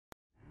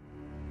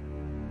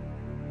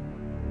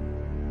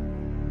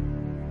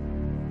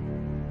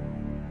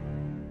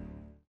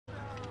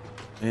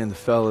Me and the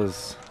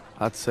fellas,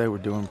 I'd say we're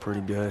doing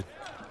pretty good.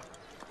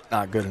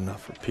 Not good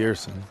enough for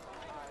Pearson,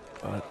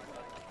 but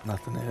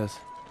nothing is.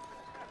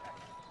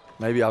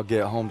 Maybe I'll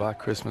get home by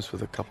Christmas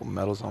with a couple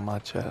medals on my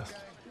chest.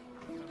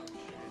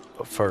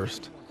 But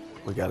first,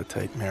 we gotta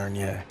take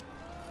Marigny.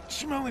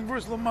 Schmeling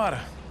versus LaMotta.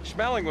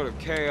 Schmeling would have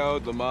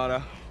KO'd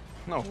LaMotta.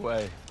 No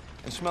way.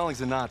 And Schmeling's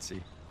a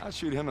Nazi. I'd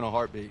shoot him in a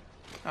heartbeat.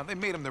 Now, they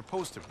made him their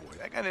poster boy.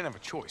 That guy didn't have a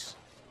choice.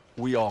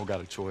 We all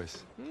got a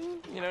choice.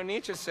 You know,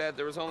 Nietzsche said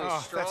there was only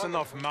strong... That's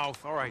enough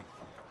mouth. All right.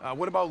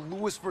 What about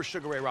Lewis versus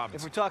Sugar Ray If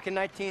Robinson? we're talking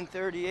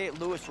 1938,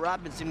 Lewis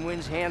Robinson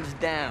wins hands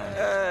down.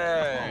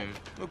 Hey!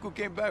 Look who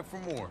came back for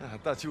more. I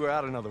thought you were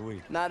out another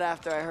week. Not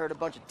after I heard a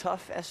bunch of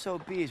tough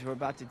SOBs were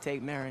about to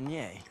take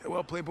Marigny. Yeah,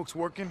 well, playbook's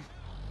working.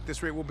 At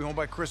this rate, we'll be home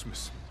by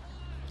Christmas.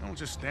 Don't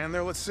just stand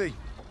there. Let's see.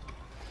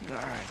 All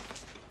right.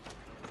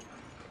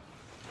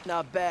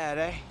 Not bad,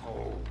 eh?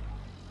 Oh.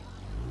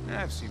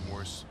 I've seen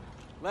worse.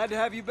 Glad to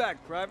have you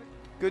back, Private.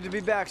 Good to be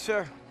back,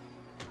 sir.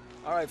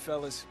 All right,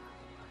 fellas.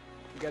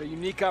 We got a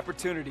unique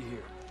opportunity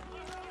here.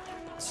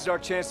 This is our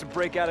chance to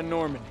break out of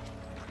Normandy.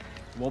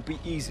 It won't be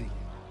easy.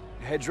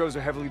 The hedgerows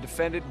are heavily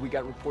defended. We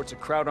got reports of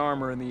Kraut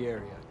armor in the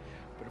area.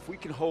 But if we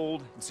can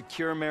hold and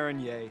secure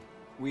Marigny,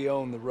 we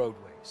own the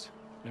roadways.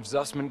 And if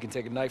Zussman can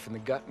take a knife in the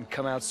gut and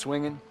come out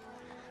swinging,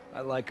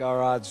 I like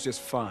our odds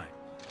just fine.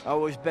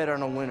 Always bet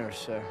on a winner,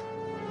 sir.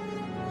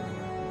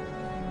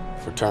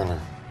 For Turner,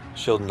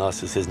 shielding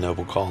us is his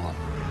noble calling.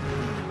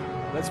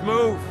 Let's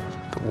move.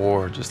 The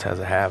war just has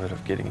a habit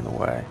of getting in the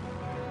way.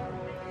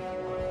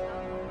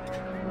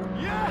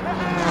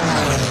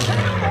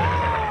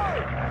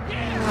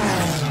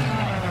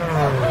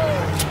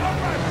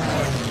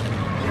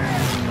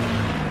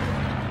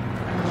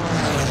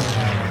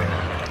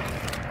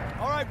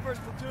 All right,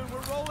 first platoon,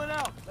 we're rolling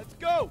out. Let's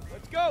go.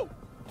 Let's go.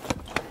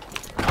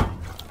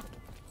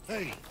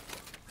 Hey.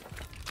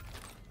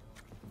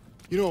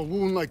 You know, a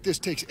wound like this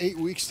takes 8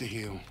 weeks to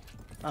heal.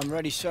 I'm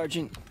ready,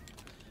 Sergeant.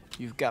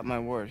 You've got my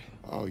word.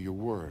 Oh, your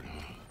word,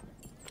 huh?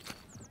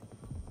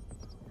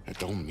 That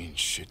don't mean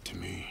shit to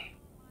me.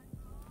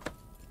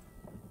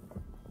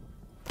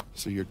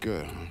 So you're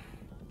good, huh?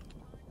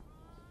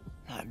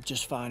 I'm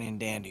just fine and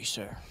dandy,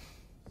 sir.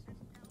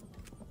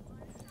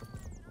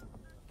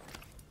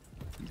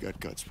 You got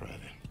guts, Private.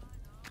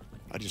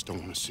 I just don't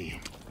want to see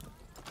them.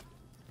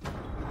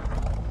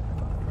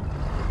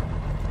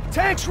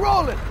 Tanks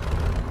rolling.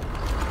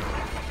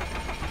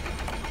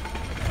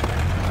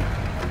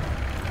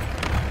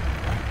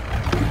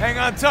 Hang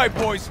on tight,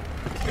 boys.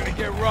 It's gonna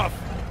get rough.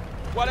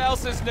 What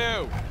else is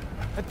new?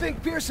 I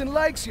think Pearson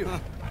likes you.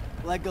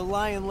 Like a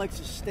lion likes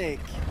a steak.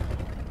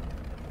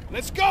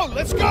 Let's go!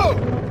 Let's go!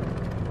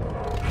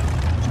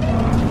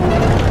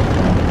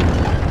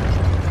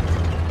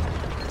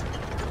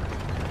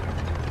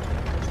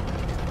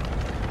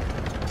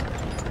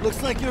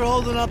 Looks like you're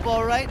holding up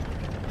all right.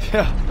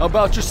 Yeah, how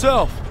about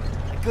yourself?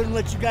 Couldn't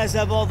let you guys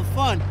have all the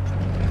fun.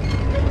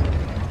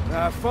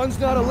 Fun's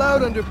not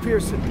allowed under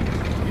Pearson.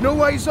 You know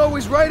why he's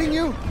always writing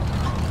you?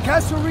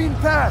 Kasserine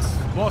Pass.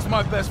 Lost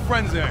my best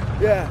friends there.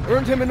 Yeah,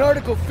 earned him an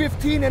Article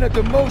 15 and a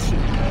demotion.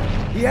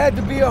 He had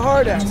to be a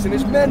hard ass, and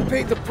his men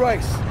paid the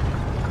price.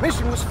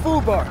 Mission was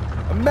Fubar,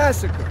 a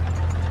massacre.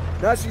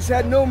 Nazis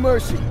had no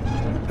mercy.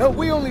 Hell,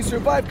 we only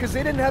survived because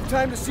they didn't have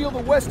time to seal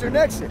the western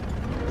exit.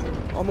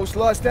 Almost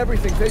lost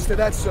everything thanks to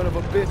that son of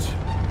a bitch.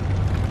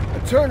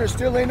 And Turner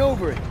still ain't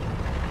over it.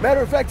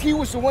 Matter of fact, he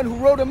was the one who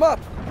wrote him up.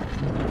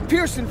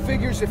 Pearson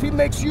figures if he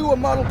makes you a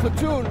model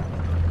platoon,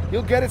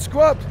 you'll get it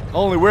scrubbed.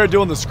 Only we're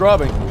doing the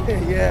scrubbing.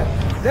 Yeah,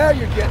 now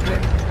you're getting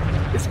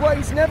it. It's why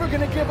he's never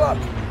gonna give up.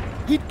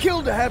 He'd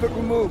kill to have it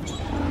removed.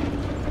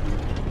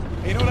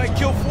 Hey, you know what I'd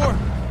kill for?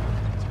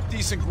 Some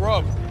decent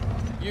grub.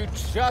 You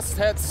just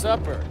had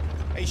supper.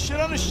 Hey, shit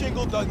on a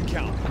shingle doesn't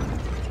count.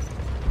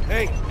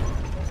 Hey,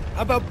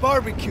 how about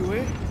barbecue,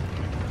 eh?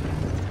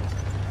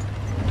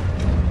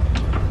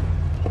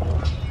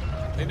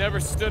 They never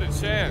stood a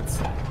chance.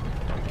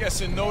 I'm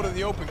guessing no to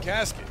the open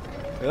casket.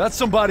 Yeah, that's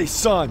somebody's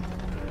son.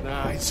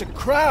 Nah, it's a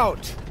crowd.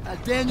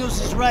 Daniels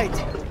is right.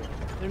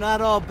 They're not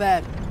all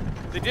bad.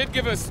 They did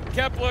give us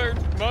Kepler,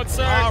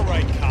 Mozart. All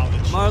right,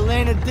 college.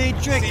 Marlena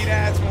Dietrich. See,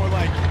 that's more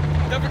like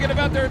it. Don't forget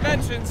about their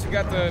inventions. You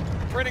got the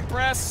printing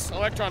press,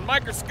 electron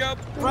microscope.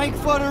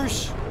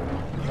 Frankfurters.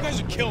 You guys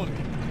are killing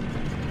me.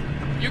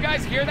 You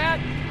guys hear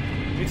that?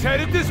 It's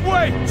headed this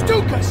way.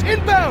 Stukas,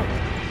 inbound!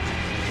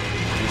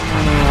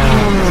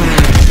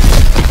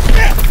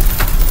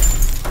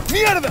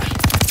 Me out of there!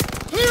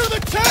 Clear the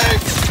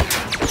tanks!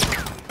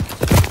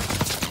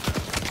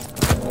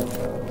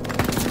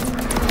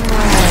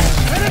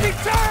 Enemy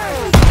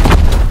tank!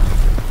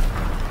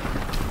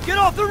 Get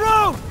off the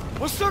road!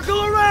 We'll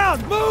circle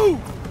around! Move!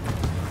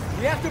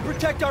 We have to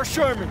protect our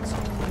Shermans.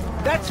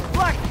 That's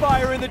flak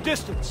fire in the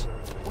distance.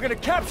 We're gonna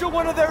capture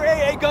one of their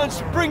AA guns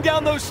to bring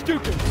down those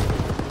Stukas.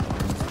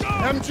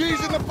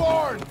 MG's in the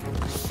barn!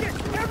 Shit!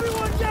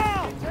 Everyone down!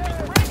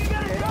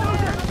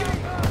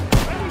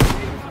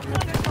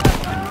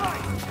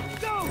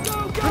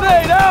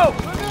 Grenade out!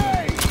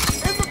 Grenade!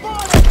 In the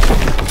bottom!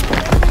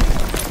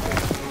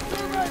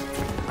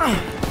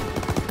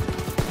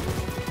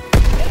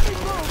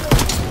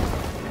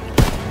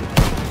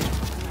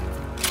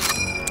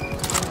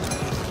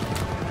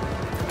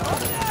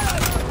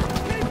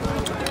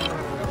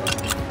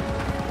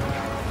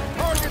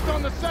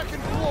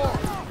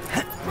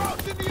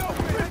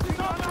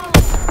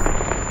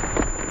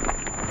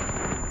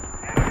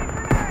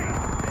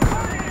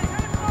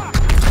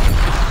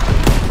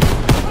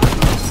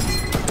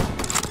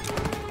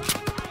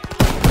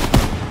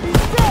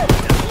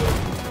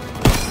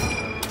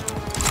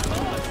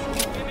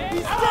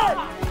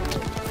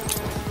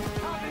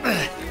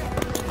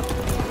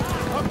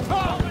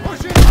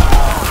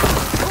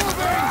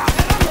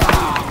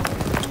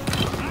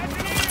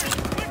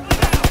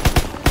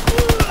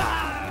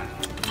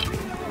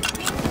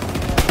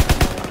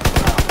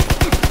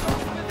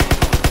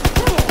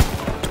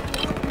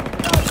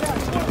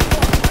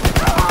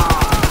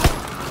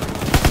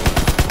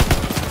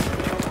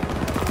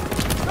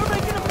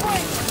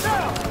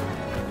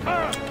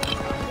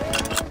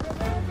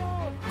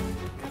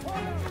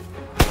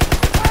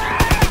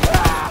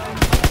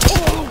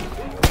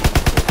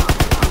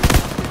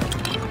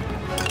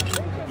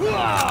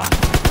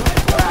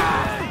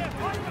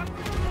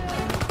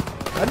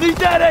 I need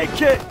that aid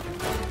kit!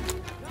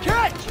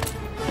 Catch!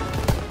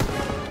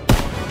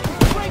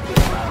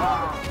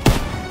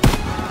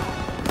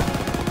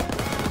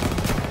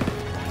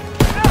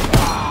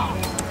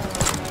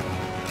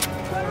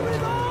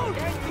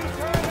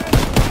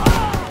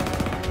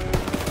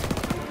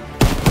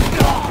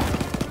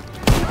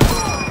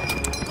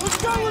 Let's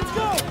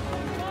go!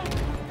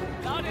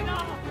 Not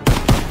enough.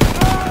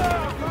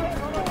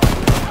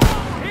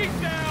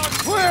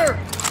 Clear!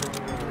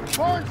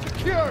 Barn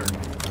secured!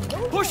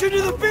 Push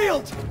into the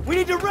field! We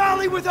need to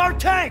rally with our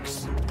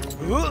tanks!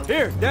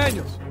 Here,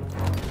 Daniels.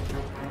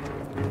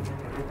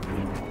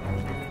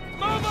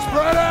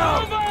 Spread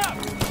out!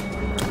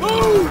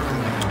 Move!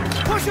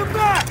 Push him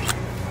back!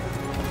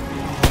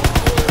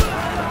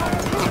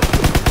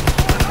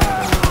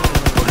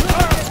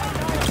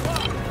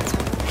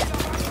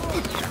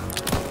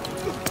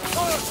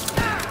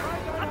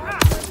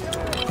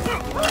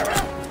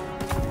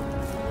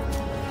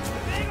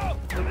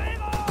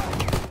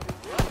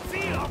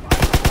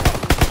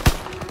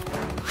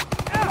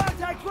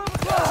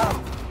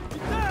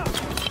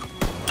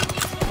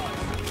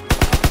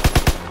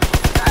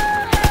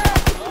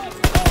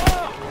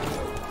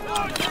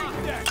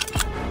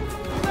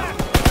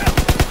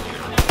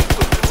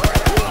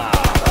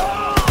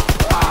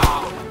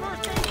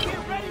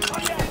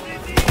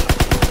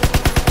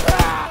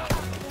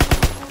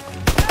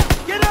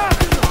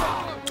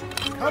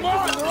 Come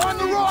on, they're on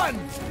the run!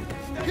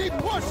 Keep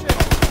pushing!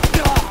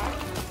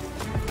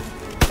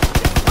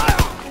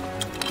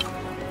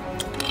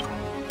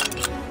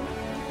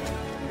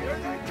 Here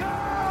they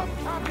come!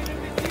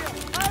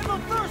 I'm a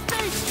first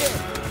aid kit!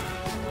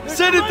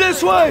 Send it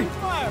this way!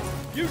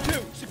 You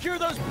two, secure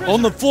those prisoners!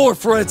 On the floor,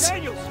 Fritz!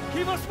 Daniels,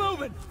 keep us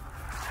moving!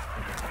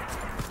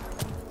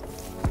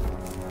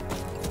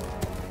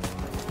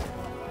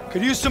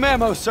 Could use some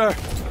ammo, sir.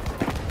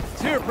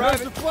 It's here, Brad.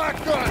 There's the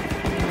flak gun!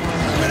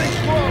 Getting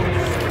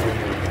close!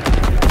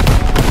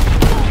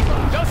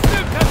 Those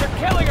Stoops guys are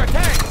killing our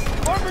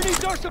tanks. Armor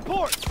needs our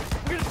support!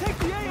 We're gonna take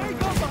the AA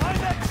gun behind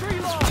that tree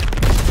line!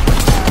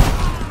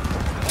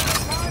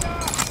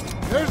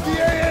 There's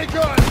the AA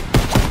gun!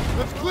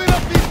 Let's clean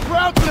up these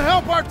crowds and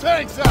help our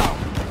tanks out!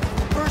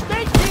 First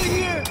aid kit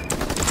here!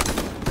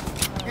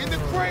 In the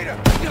crater!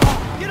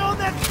 Get on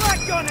that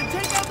flak gun and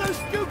take out those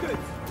Stukas!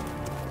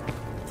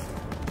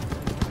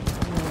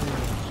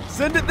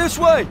 Send it this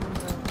way!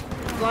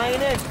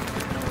 Flying in.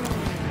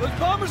 Those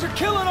bombers are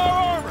killing our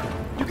armor!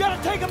 You gotta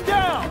take them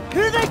down!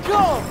 Here they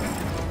come!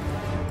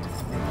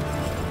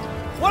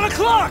 1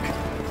 o'clock!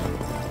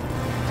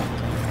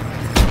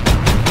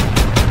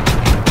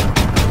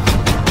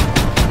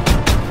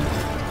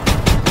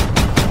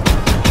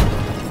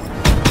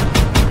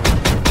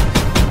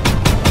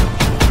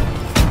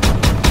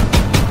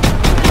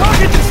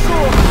 Rocket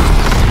destroyer!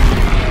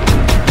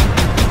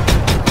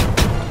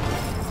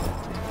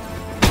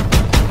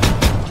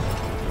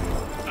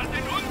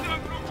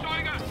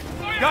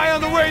 Guy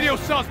on the radio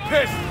sounds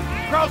pissed!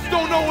 Crowds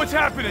don't know what's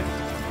happening!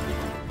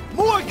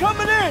 More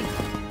coming in!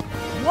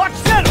 Watch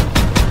center!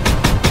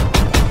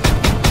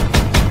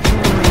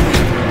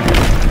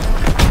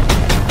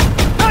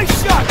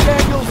 Nice shot,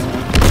 Daniels!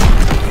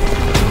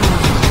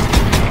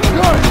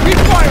 Good! Keep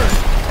firing!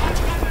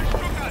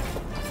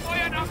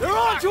 They're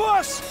on to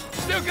us!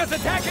 Stuka's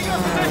attacking our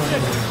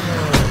position.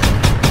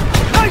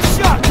 Nice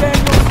shot,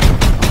 Daniels!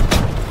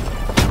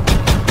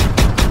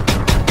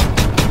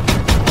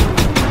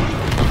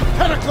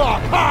 10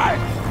 o'clock! High!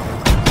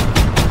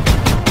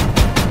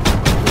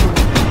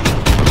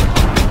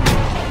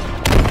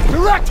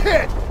 Direct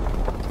hit!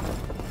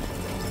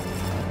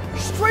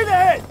 Straight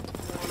ahead!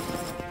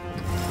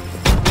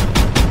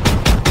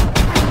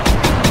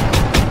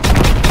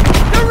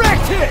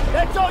 Direct hit!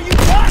 That's all you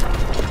got?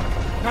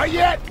 Not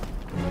yet!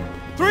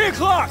 3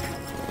 o'clock!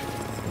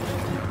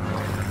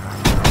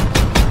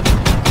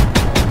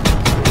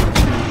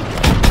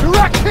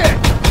 Direct hit!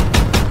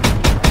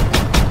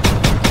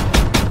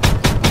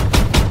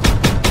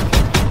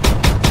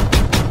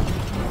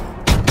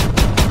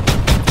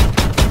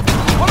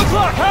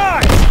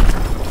 High!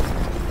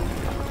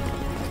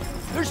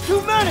 There's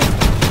too many!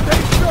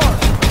 Stay sharp!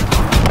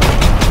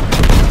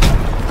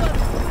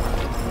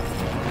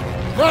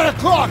 9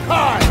 o'clock!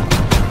 High!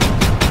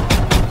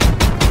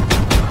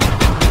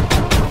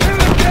 Hit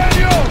him,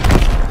 Daniel!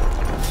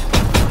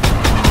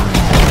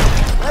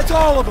 That's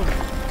all of them.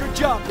 Good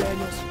job,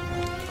 Daniels.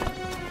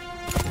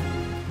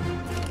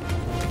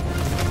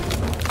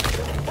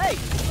 Hey!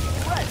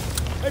 Perez!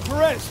 Hey,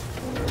 Perez!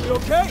 You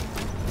okay?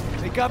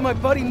 They got my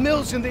buddy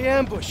Mills in the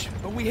ambush,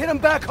 but we hit him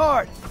back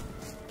hard.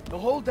 The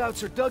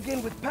holdouts are dug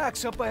in with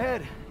packs up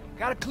ahead.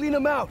 Gotta clean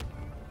them out.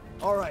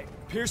 All right,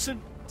 Pearson,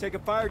 take a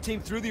fire team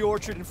through the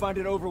orchard and find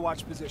an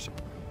overwatch position.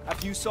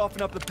 After you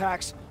soften up the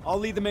packs, I'll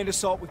lead the main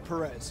assault with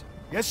Perez.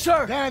 Yes,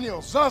 sir! Daniel,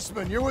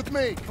 Zussman, you're with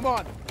me. Come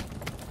on.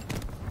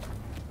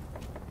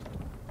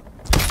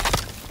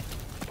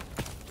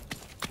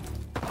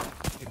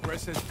 Hey, Brett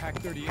says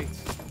Pack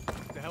 38s.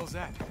 What the hell's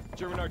that?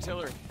 German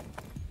artillery.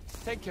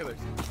 Tank killers.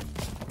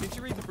 Did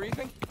you read the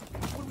briefing?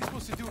 What are we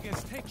supposed to do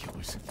against tank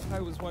killers? I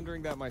was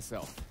wondering that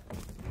myself.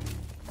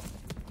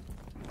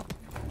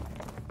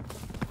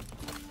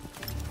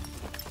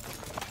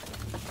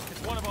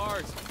 It's one of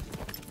ours.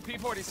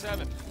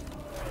 P-47.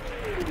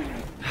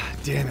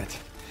 Damn it.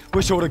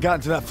 Wish I would have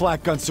gotten to that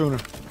flak gun sooner.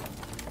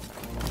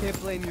 Can't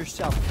blame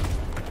yourself.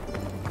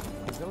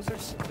 Those are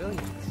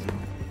civilians.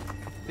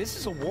 This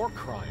is a war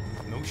crime.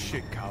 No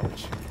shit,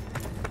 college.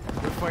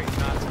 We're fighting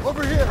Nazis.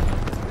 Over here!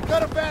 We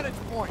got a vantage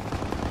point!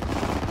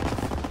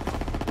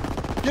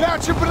 Get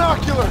out your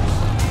binoculars!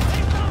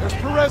 There's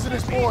Perez and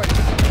his boys.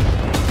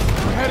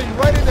 We're heading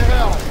right into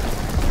hell.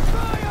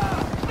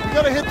 We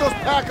gotta hit those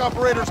pack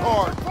operators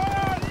hard.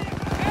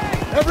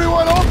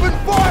 Everyone open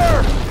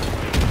fire!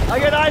 I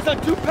got eyes on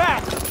 2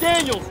 packs.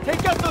 Daniels,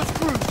 take out those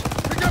crews.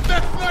 Pick up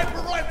that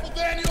sniper rifle,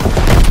 Daniel!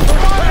 First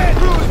pack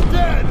crew is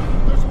dead!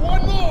 There's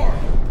one more!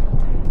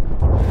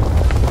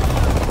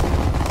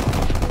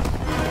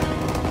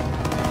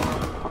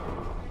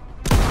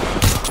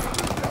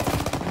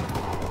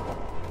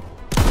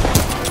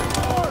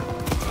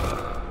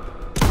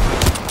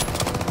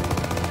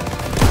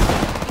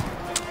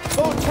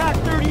 Those TAC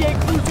 38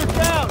 crews are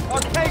down. Our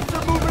tanks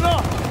are moving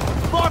up.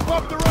 Mop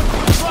up the rest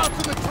of the drops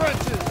in the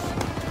trenches!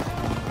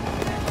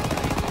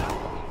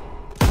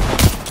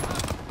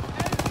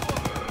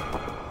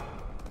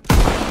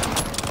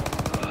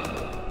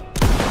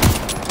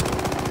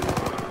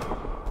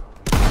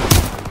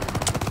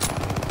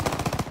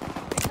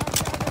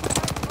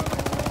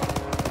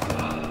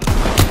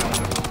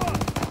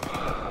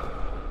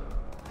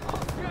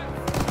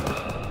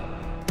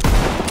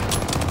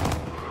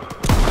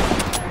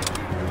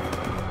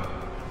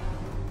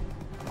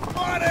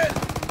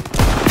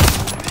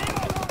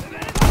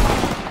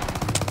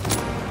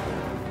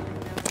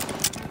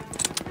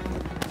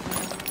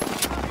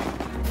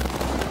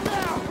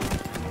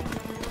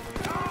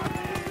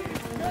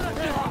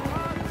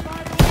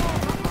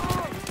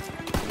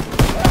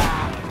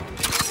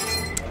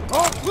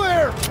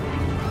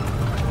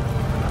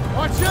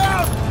 Watch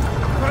out!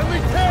 Friendly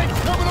tanks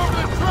coming over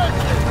the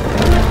trenches!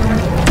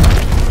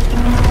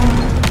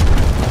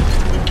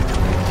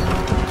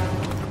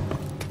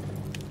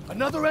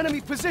 Another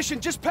enemy position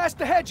just past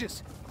the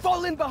hedges.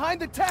 Fall in behind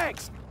the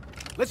tanks.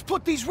 Let's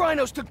put these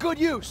rhinos to good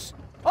use.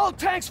 All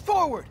tanks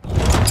forward!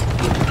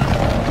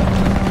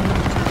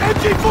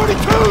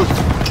 MG-42s!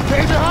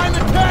 Stay behind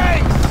the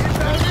tanks!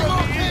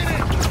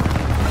 Relocated!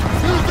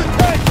 Use the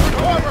tanks for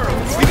cover!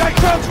 We got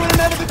crowds running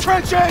out of the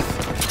trenches!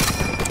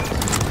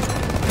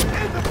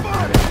 In the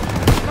fire!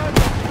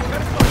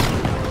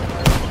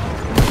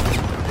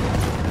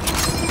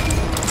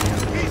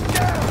 He's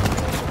down!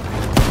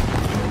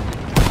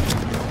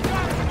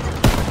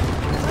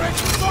 Rick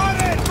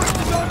spotted! Rick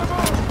is on the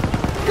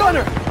move!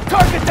 Gunner,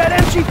 target that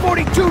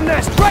MG-42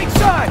 nest, right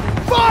side!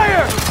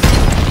 Fire!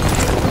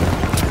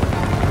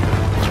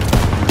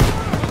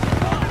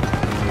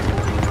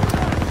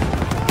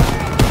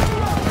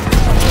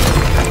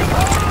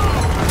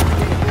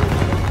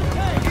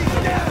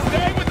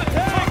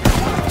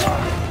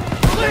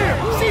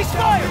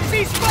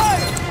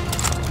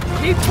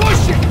 Keep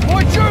pushing!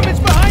 More Germans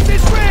behind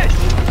this ridge!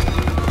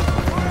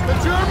 The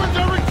Germans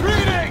are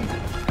retreating!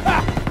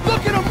 Ha!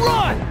 Look at them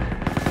run!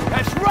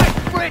 That's right,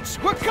 Fritz!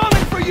 We're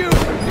coming for you!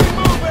 Keep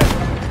moving!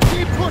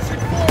 Keep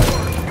pushing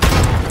forward!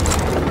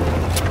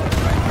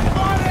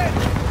 Spotted!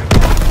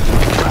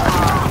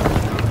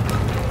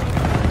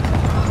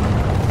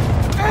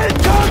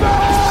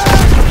 Incoming!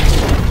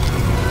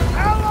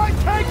 Allied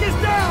tank is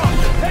down!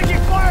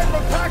 Taking fire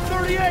from Pack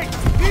 38!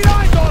 Need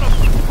eyes on them!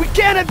 We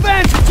can't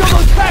advance until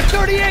those Pack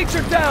 38s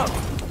are down!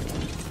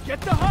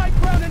 Get the high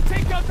ground and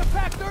take out the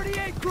Pack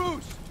 38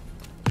 crews!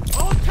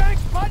 All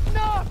tanks button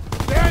up!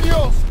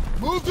 Daniels!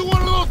 Move to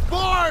one of those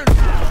barns!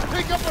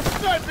 Take up a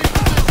sniping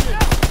position!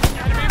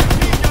 Enemy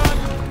machine gun!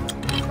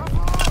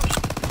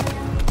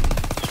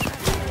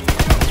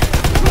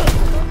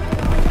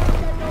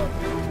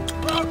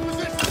 Ground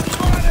position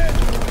spotted!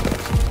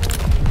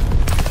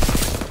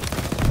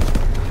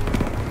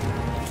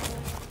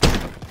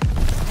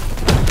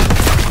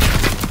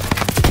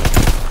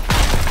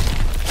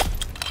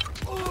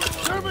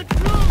 German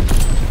troops!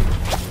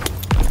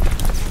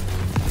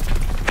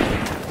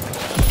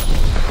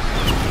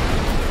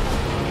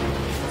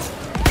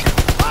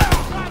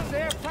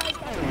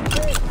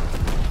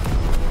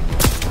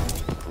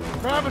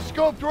 Grab a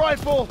scoped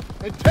rifle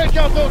and take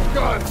out those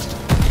guns!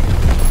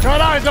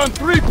 Got eyes on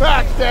 3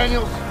 packs,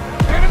 Daniels!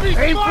 Enemy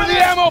Aim for the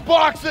ammo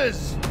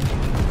boxes!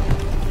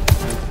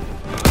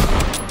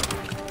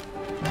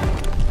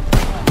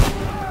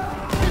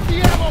 Get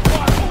the ammo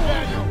boxes,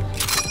 Daniels!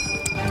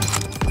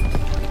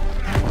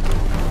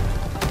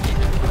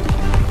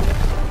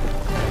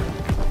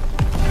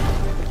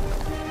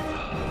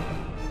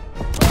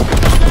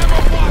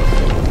 Ammo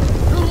boxes!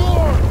 2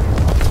 more!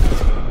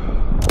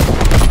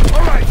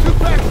 All right, 2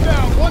 packs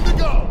down, 1 to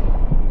go!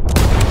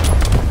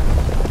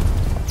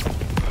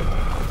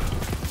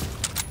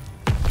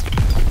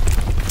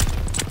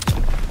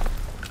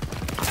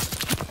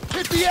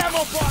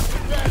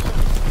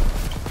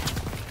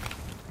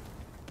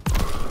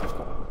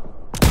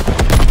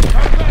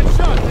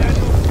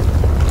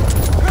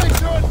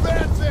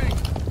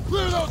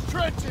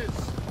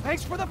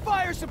 Thanks for the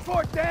fire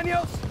support,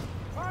 Daniels!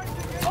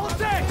 All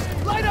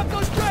tanks, light up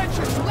those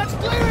trenches! Let's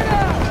clear it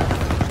out!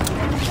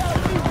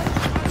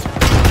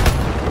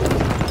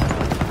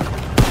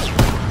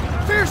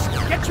 Pearson,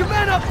 get your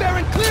men up there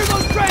and clear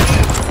those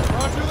trenches!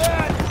 Roger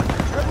that!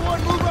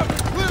 Everyone move up and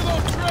clear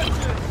those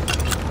trenches!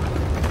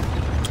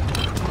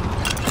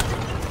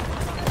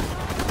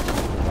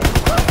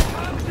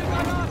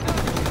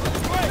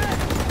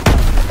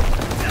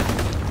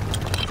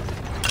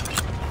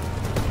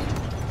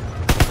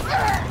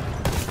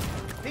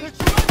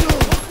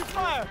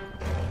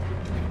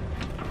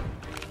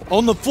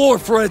 On the floor,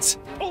 Fritz!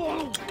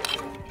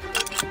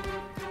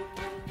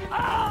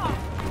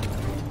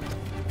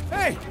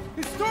 Hey,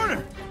 it's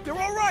Turner! They're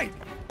all right!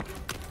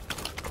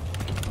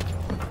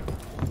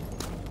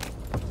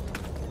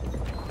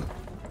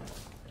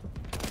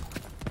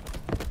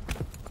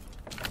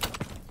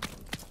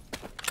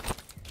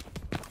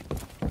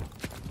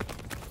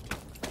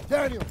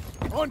 Daniel,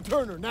 on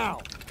Turner, now!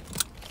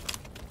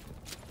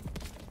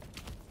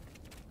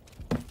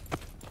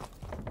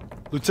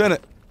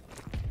 Lieutenant.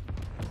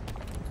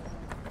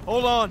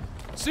 Hold on.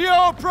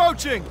 CO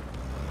approaching!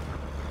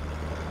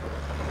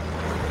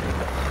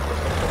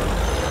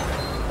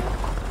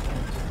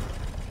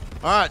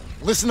 All right,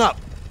 listen up.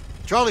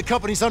 Charlie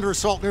Company's under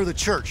assault near the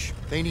church.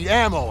 They need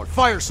ammo and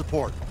fire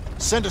support.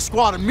 Send a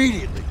squad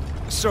immediately.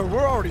 Sir,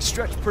 we're already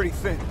stretched pretty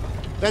thin.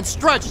 Then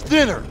stretch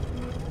thinner!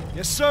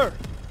 Yes, sir.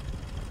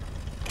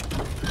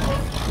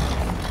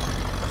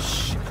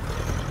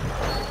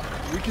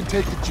 We can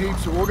take the jeep,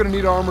 so we're gonna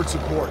need armored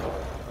support. All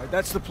right,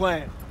 that's the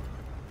plan.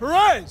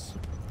 Perez!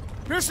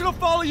 Pearson will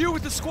follow you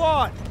with the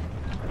squad!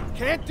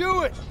 Can't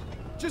do it!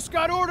 Just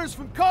got orders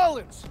from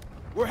Collins.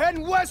 We're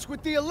heading west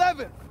with the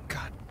 11th.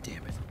 God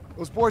damn it.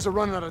 Those boys are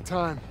running out of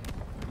time.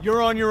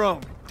 You're on your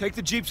own. Take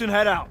the jeeps and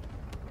head out.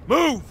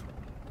 Move!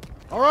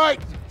 All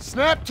right,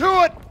 snap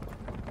to it!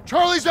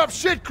 Charlie's up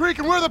Shit Creek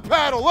and we're the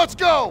paddle. Let's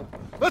go!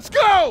 Let's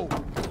go!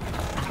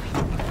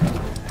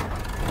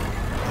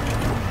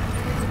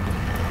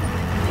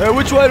 Hey,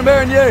 which way to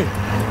Marigny?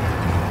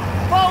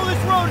 Follow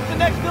this road at the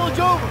next village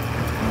over.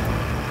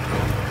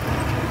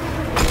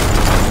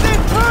 Thin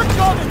turn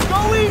coming!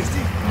 Go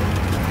easy!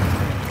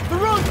 The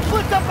road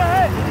splits up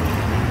ahead!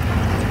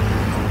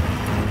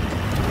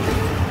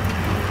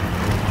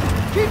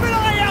 Keep an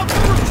eye out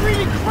for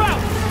retreating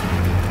Krauts!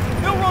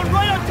 They'll run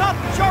right on top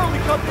of Charlie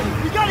Company!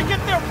 We gotta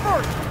get there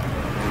first!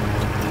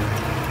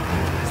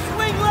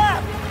 Swing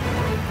left!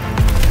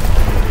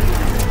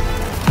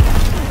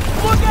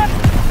 Look at...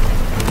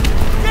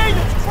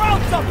 David's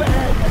Krauts up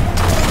ahead!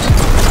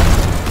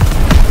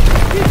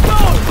 Keep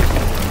going!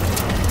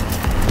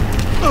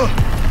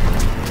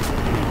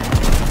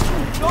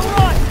 Go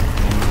right!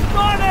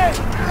 Run it!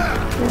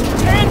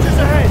 Hands is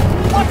ahead!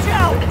 Watch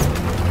out!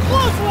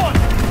 Close one!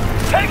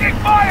 Taking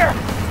fire!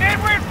 Need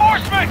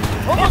reinforcements!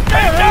 Almost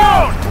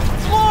down!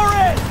 Floor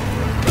it!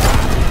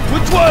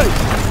 Which way?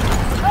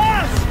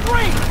 Ah!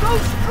 Straight! Go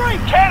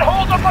straight! Can't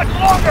hold them much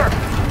longer!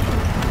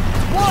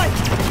 One!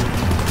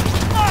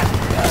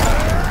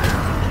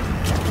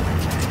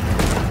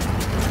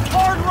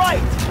 Hard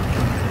right!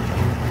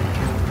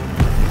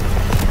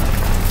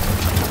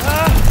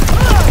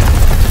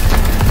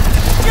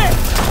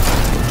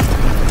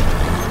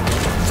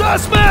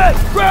 Suspect!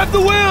 Grab the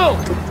wheel!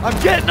 I'm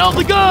getting on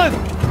the gun!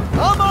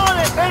 I'm on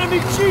it!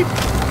 Enemy jeep!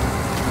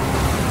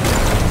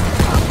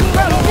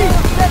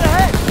 Dead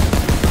ahead!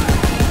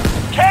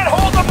 Can't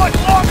hold them much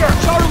longer!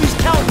 Charlie's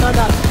counting on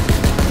us!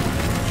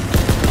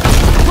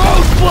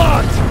 Road's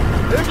blocked!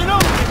 There's an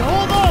opening!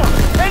 Hold on!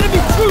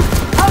 Enemy troops!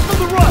 Out of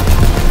the rush!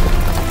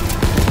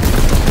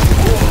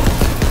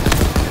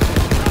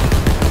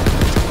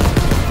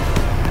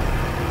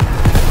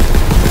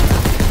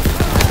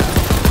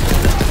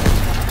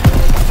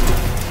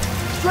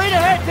 Straight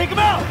ahead! Take him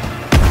out!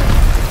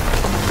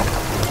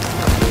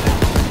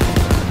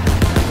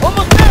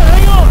 Almost there!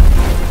 Hang on!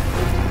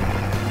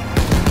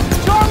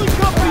 Charlie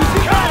Company's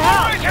in that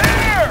house!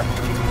 Here!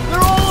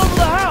 They're all over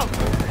the house!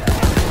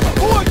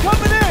 Boy,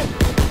 coming in!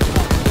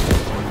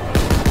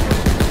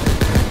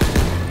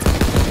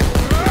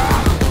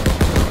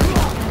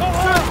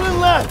 Circling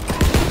left!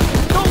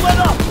 Don't let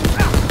up!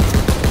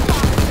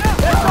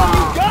 That's all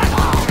you got!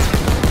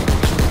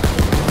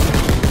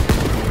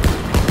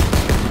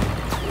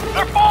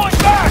 They're falling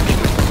back!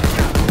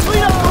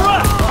 Clean up the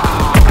rest!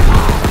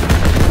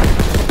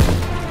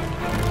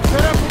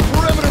 Set up a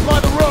perimeter by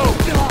the road!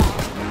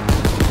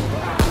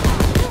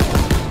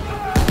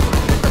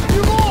 A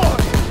few more!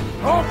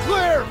 All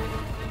clear!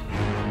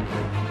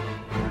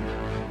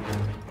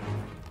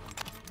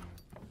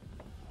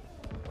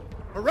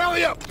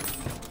 Rally up!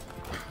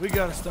 We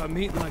gotta stop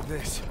meeting like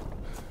this.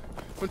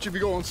 Don't you be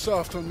going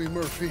soft on me,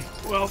 Murphy.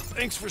 Well,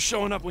 thanks for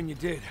showing up when you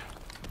did.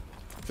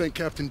 Thank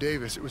Captain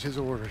Davis. It was his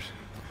orders.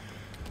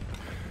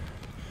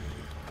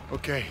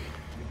 Okay.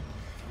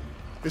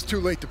 It's too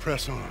late to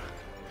press on.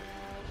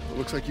 It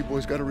looks like you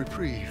boys got a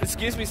reprieve.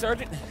 Excuse me,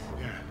 Sergeant?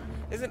 Yeah.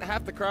 Isn't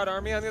half the crowd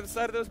army on the other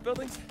side of those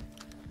buildings?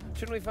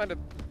 Shouldn't we find a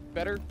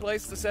better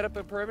place to set up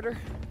a perimeter?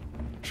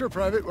 Sure,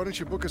 Private. Why don't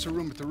you book us a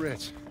room at the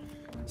Ritz?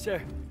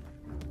 Sir.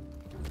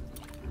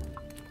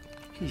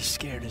 He's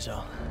scared as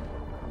all.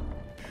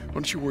 Why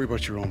don't you worry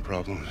about your own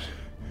problems?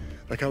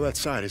 Like how that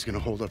side is gonna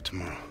hold up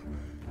tomorrow.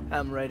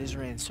 I'm right as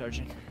rain,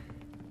 Sergeant.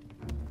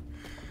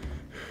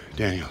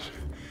 Daniels,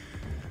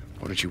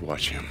 why don't you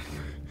watch him?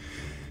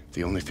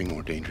 The only thing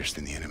more dangerous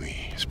than the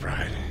enemy is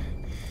pride.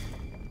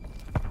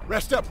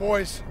 Rest up,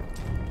 boys.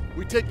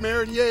 We take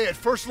Marigny at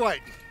first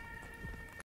light.